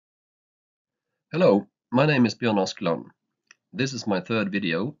Hello, my name is Askeland. This is my third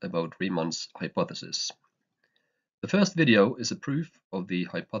video about Riemann's hypothesis. The first video is a proof of the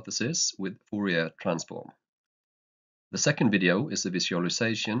hypothesis with Fourier transform. The second video is a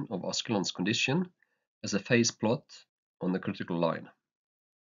visualization of Askeland's condition as a phase plot on the critical line.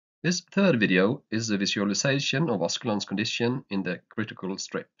 This third video is a visualization of Askeland's condition in the critical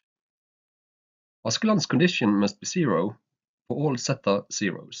strip. Askeland's condition must be zero for all zeta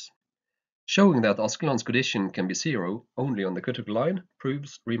zeros. Showing that Askeland's condition can be zero only on the critical line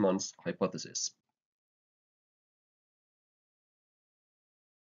proves Riemann's hypothesis.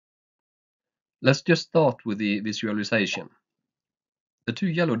 Let's just start with the visualization. The two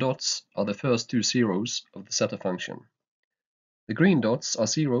yellow dots are the first two zeros of the zeta function. The green dots are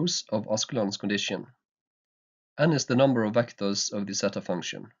zeros of Askeland's condition. N is the number of vectors of the zeta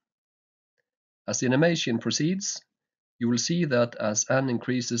function. As the animation proceeds, you will see that as n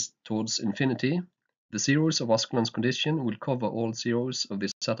increases towards infinity, the zeros of Askeland's condition will cover all zeros of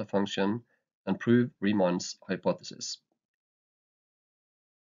this zeta function and prove Riemann's hypothesis.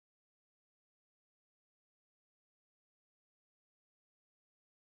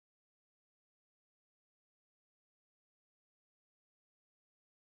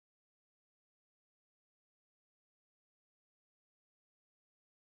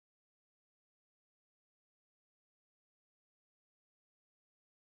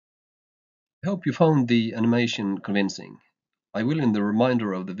 I hope you found the animation convincing. I will in the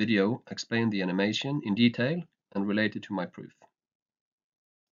remainder of the video explain the animation in detail and relate it to my proof.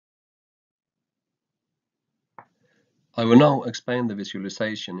 I will now explain the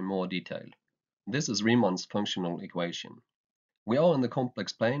visualization in more detail. This is Riemann's functional equation. We are in the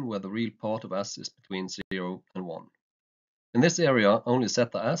complex plane where the real part of S is between 0 and 1. In this area, only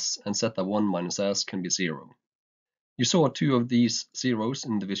zeta S and zeta 1 minus S can be 0. You saw two of these zeros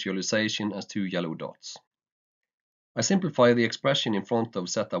in the visualization as two yellow dots. I simplify the expression in front of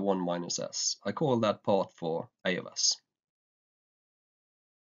zeta 1 minus S. I call that part for A of S.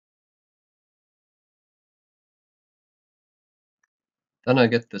 Then I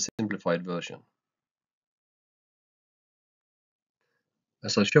get the simplified version.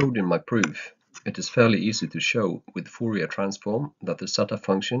 As I showed in my proof, it is fairly easy to show with Fourier transform that the zeta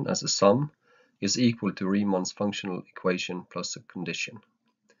function as a sum is equal to Riemann's functional equation plus a condition.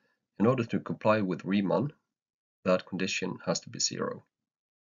 In order to comply with Riemann, that condition has to be zero.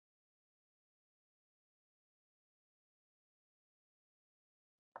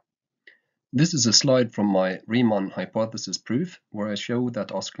 This is a slide from my Riemann hypothesis proof where I show that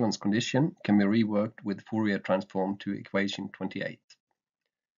Askeland's condition can be reworked with Fourier transform to equation 28.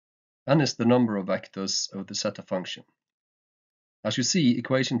 N is the number of vectors of the zeta function. As you see,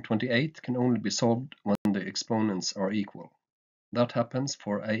 equation 28 can only be solved when the exponents are equal. That happens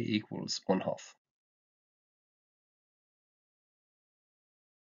for a equals 1/2.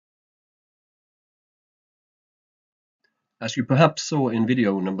 As you perhaps saw in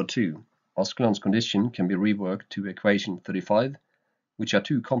video number 2, Askeland's condition can be reworked to equation 35, which are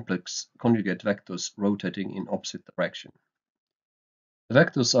two complex conjugate vectors rotating in opposite direction. The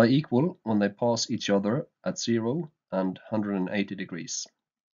vectors are equal when they pass each other at 0 and 180 degrees.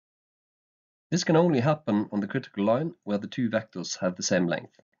 This can only happen on the critical line where the two vectors have the same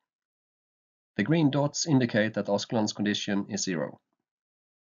length. The green dots indicate that Askeland's condition is 0.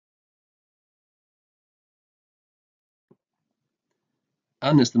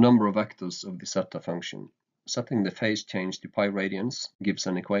 N is the number of vectors of the zeta function. Setting the phase change to pi radians gives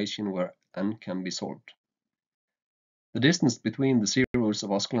an equation where n can be solved. The distance between the zeros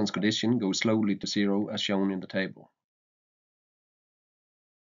of Askeland's condition goes slowly to 0 as shown in the table.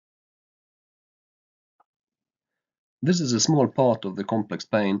 This is a small part of the complex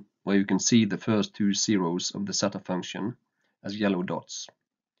plane where you can see the first two zeros of the zeta function as yellow dots.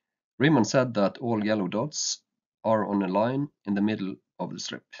 Riemann said that all yellow dots are on a line in the middle of the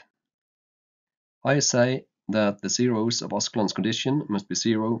strip. I say that the zeros of Askeland's condition must be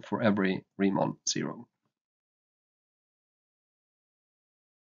 0 for every Riemann zero.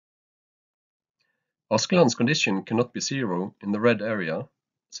 Askeland's condition cannot be 0 in the red area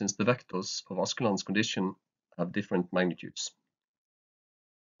since the vectors of Askeland's condition have different magnitudes.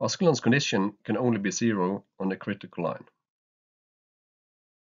 Askeland's condition can only be 0 on the critical line.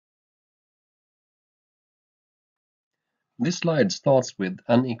 This slide starts with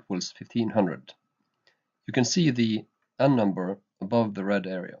n equals 1500. You can see the n number above the red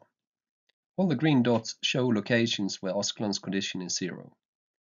area. All the green dots show locations where Askeland's condition is 0.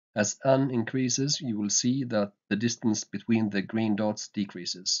 As n increases, you will see that the distance between the green dots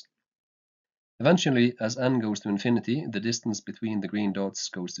decreases. Eventually, as n goes to infinity, the distance between the green dots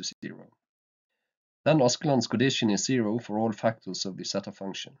goes to 0. Then Askeland's condition is 0 for all factors of the zeta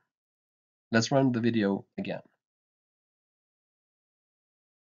function. Let's run the video again.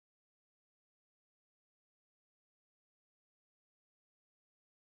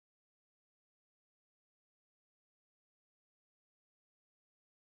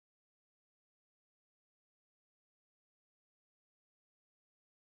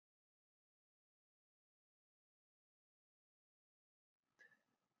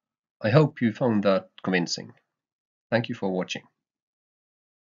 I hope you found that convincing. Thank you for watching.